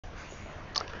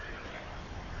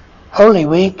Holy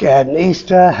Week and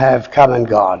Easter have come and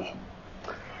gone.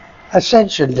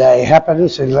 Ascension Day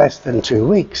happens in less than 2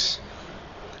 weeks.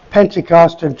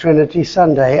 Pentecost and Trinity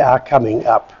Sunday are coming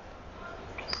up.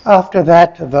 After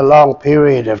that, the long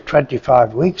period of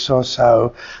 25 weeks or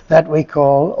so that we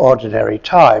call ordinary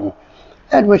time,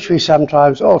 and which we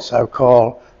sometimes also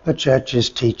call the Church's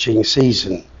teaching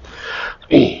season.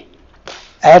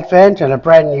 Advent and a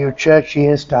brand new church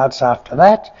year starts after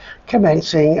that,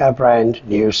 commencing a brand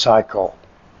new cycle.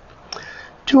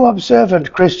 To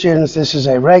observant Christians, this is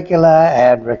a regular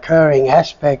and recurring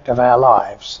aspect of our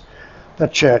lives. The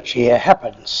church year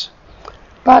happens.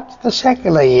 But the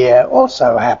secular year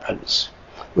also happens,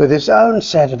 with its own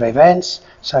set of events,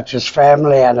 such as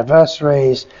family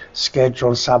anniversaries,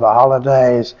 scheduled summer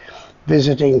holidays,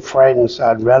 visiting friends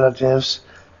and relatives,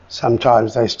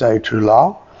 sometimes they stay too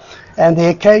long, and the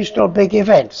occasional big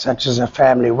event, such as a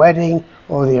family wedding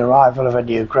or the arrival of a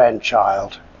new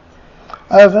grandchild.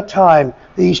 Over time,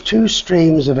 these two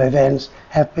streams of events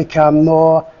have become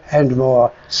more and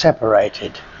more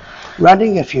separated,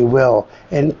 running, if you will,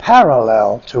 in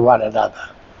parallel to one another.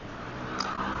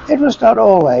 It was not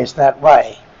always that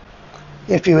way.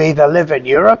 If you either live in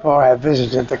Europe or have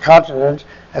visited the continent,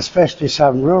 especially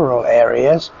some rural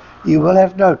areas, you will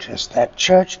have noticed that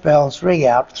church bells ring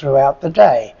out throughout the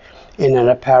day in an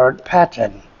apparent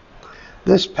pattern.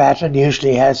 This pattern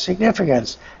usually has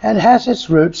significance and has its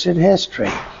roots in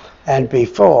history, and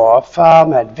before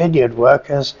farm and vineyard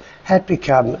workers had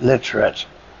become literate.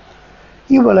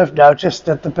 You will have noticed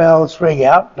that the bells ring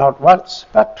out not once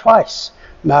but twice,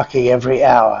 marking every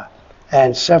hour,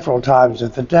 and several times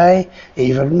of the day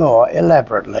even more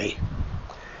elaborately.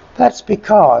 That's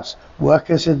because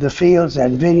workers in the fields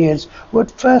and vineyards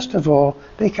would first of all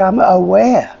become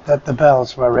aware that the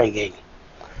bells were ringing.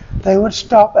 They would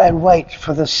stop and wait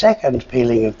for the second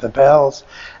pealing of the bells,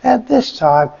 and this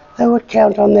time they would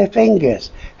count on their fingers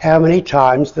how many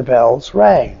times the bells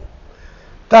rang.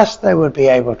 Thus they would be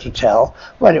able to tell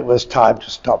when it was time to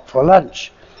stop for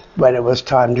lunch, when it was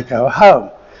time to go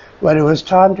home, when it was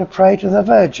time to pray to the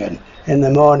Virgin in the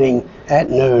morning, at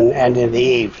noon, and in the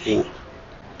evening.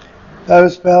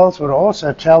 Those bells would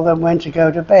also tell them when to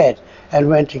go to bed and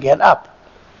when to get up.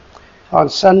 On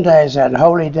Sundays and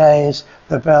holy days,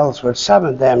 the bells would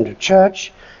summon them to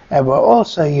church and were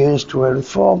also used to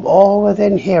inform all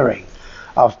within hearing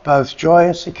of both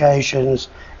joyous occasions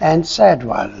and sad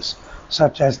ones,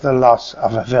 such as the loss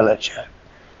of a villager.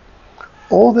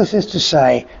 All this is to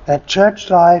say that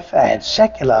church life and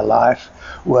secular life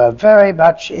were very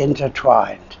much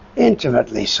intertwined,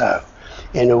 intimately so,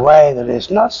 in a way that is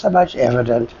not so much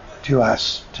evident to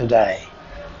us today.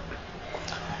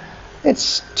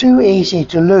 It's too easy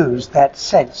to lose that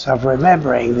sense of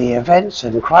remembering the events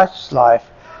in Christ's life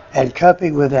and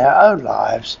coping with our own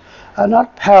lives are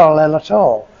not parallel at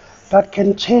all, but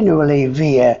continually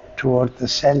veer toward the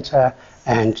center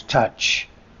and touch.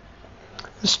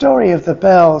 The story of the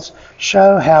bells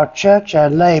show how church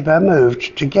and labor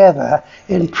moved together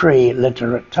in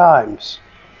pre-literate times.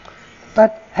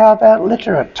 But how about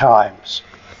literate times,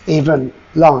 even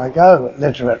long ago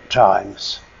literate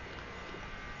times?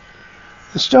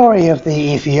 The story of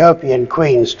the Ethiopian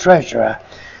queen's treasurer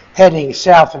heading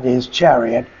south in his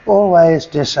chariot always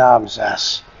disarms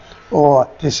us, or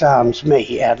disarms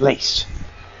me at least.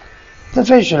 The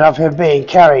vision of him being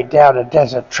carried down a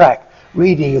desert track,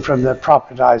 reading from the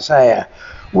prophet Isaiah,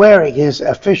 wearing his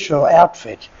official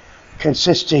outfit,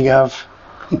 consisting of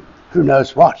who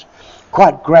knows what,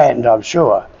 quite grand, I'm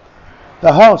sure.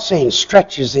 The whole scene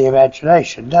stretches the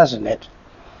imagination, doesn't it?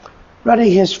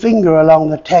 Running his finger along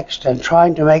the text and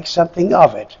trying to make something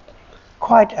of it.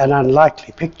 Quite an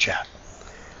unlikely picture.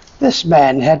 This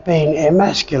man had been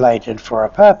emasculated for a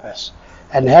purpose,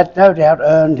 and had no doubt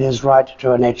earned his right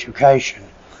to an education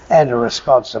and a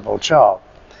responsible job.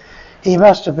 He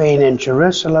must have been in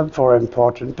Jerusalem for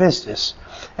important business,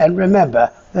 and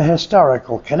remember the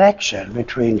historical connection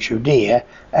between Judea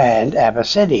and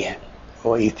Abyssinia,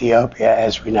 or Ethiopia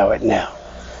as we know it now.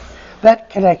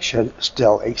 That connection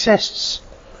still exists.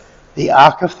 The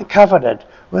Ark of the Covenant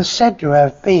was said to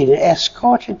have been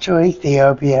escorted to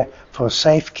Ethiopia for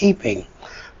safekeeping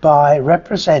by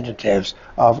representatives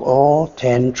of all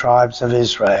 10 tribes of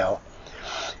Israel.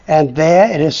 And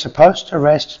there it is supposed to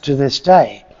rest to this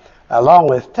day, along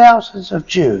with thousands of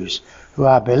Jews who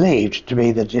are believed to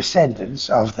be the descendants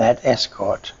of that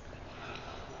escort.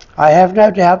 I have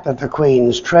no doubt that the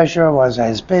Queen's treasurer was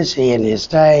as busy in his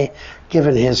day,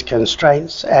 given his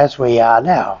constraints, as we are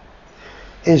now.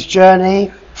 His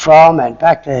journey from and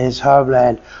back to his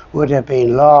homeland would have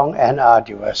been long and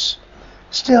arduous.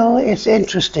 Still, it's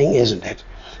interesting, isn't it,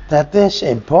 that this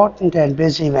important and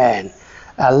busy man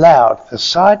allowed the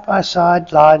side-by-side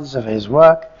lines of his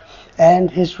work and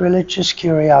his religious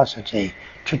curiosity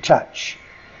to touch.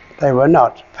 They were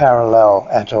not parallel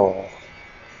at all.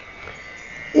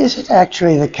 Is it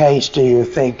actually the case, do you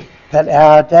think, that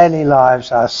our daily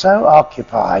lives are so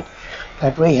occupied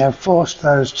that we have forced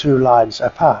those two lines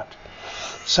apart,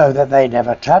 so that they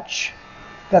never touch,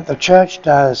 that the church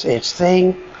does its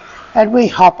thing, and we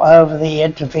hop over the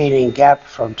intervening gap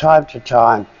from time to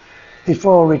time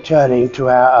before returning to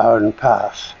our own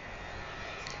path?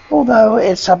 Although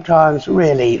it sometimes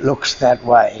really looks that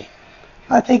way,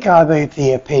 I think I'm of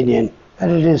the opinion that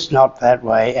it is not that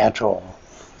way at all,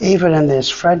 even in this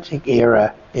frantic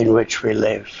era in which we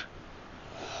live.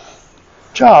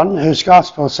 John, whose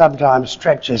gospel sometimes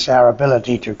stretches our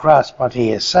ability to grasp what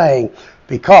he is saying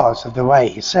because of the way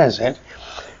he says it,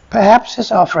 perhaps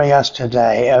is offering us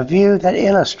today a view that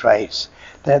illustrates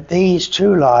that these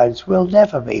two lines will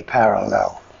never be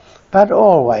parallel, but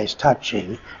always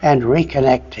touching and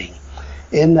reconnecting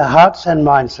in the hearts and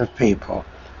minds of people,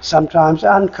 sometimes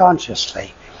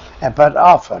unconsciously, but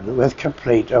often with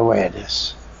complete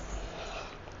awareness.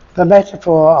 The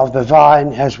metaphor of the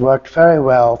vine has worked very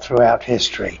well throughout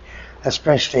history,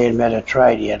 especially in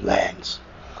Mediterranean lands.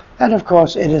 And of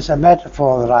course it is a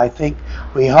metaphor that I think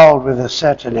we hold with a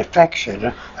certain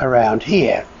affection around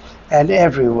here and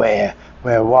everywhere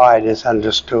where wine is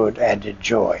understood and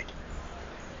enjoyed.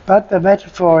 But the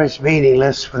metaphor is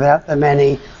meaningless without the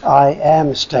many I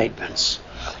am statements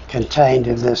contained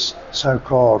in this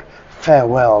so-called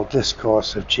farewell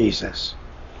discourse of Jesus.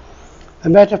 The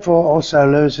metaphor also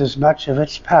loses much of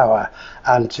its power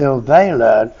until they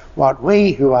learn what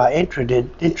we who are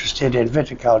interested in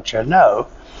viticulture know,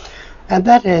 and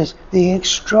that is the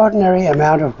extraordinary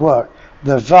amount of work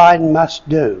the vine must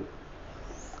do.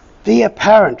 The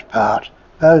apparent part,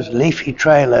 those leafy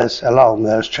trailers along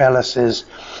those trellises,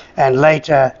 and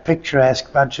later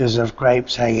picturesque bunches of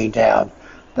grapes hanging down,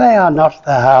 they are not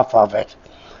the half of it.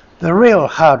 The real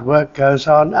hard work goes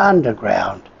on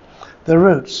underground, the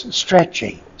roots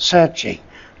stretching, searching,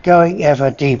 going ever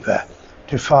deeper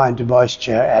to find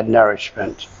moisture and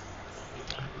nourishment.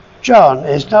 John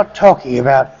is not talking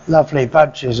about lovely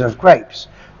bunches of grapes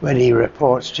when he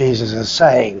reports Jesus as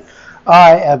saying,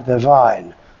 "I am the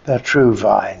vine, the true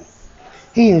vine."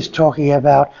 He is talking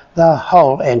about the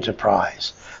whole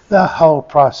enterprise, the whole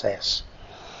process.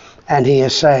 And he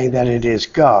is saying that it is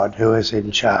God who is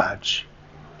in charge.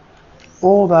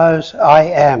 All those I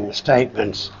am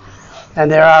statements, and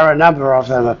there are a number of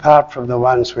them apart from the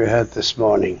ones we heard this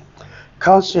morning,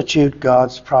 constitute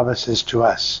God's promises to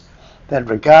us, that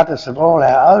regardless of all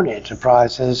our own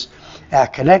enterprises, our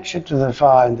connection to the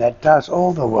vine that does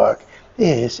all the work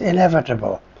is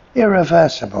inevitable,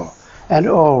 irreversible, and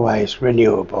always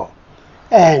renewable,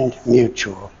 and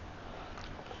mutual.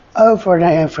 Over and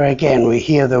over again we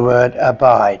hear the word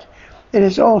abide. It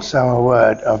is also a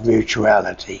word of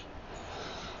mutuality.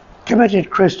 Committed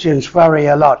Christians worry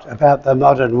a lot about the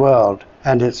modern world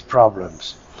and its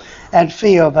problems, and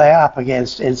feel they are up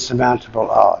against insurmountable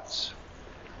odds.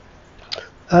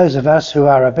 Those of us who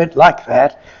are a bit like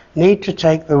that need to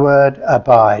take the word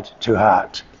abide to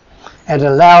heart, and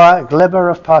allow a glimmer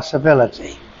of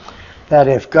possibility that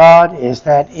if God is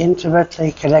that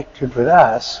intimately connected with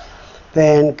us,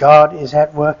 then God is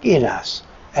at work in us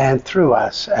and through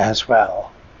us as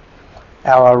well.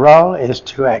 Our role is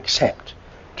to accept,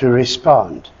 to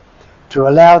respond, to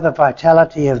allow the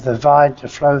vitality of the vine to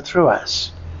flow through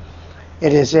us.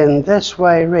 It is in this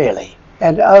way really,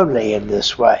 and only in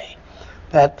this way,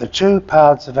 that the two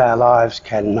paths of our lives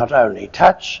can not only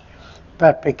touch,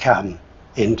 but become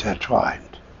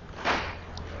intertwined.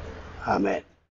 Amen.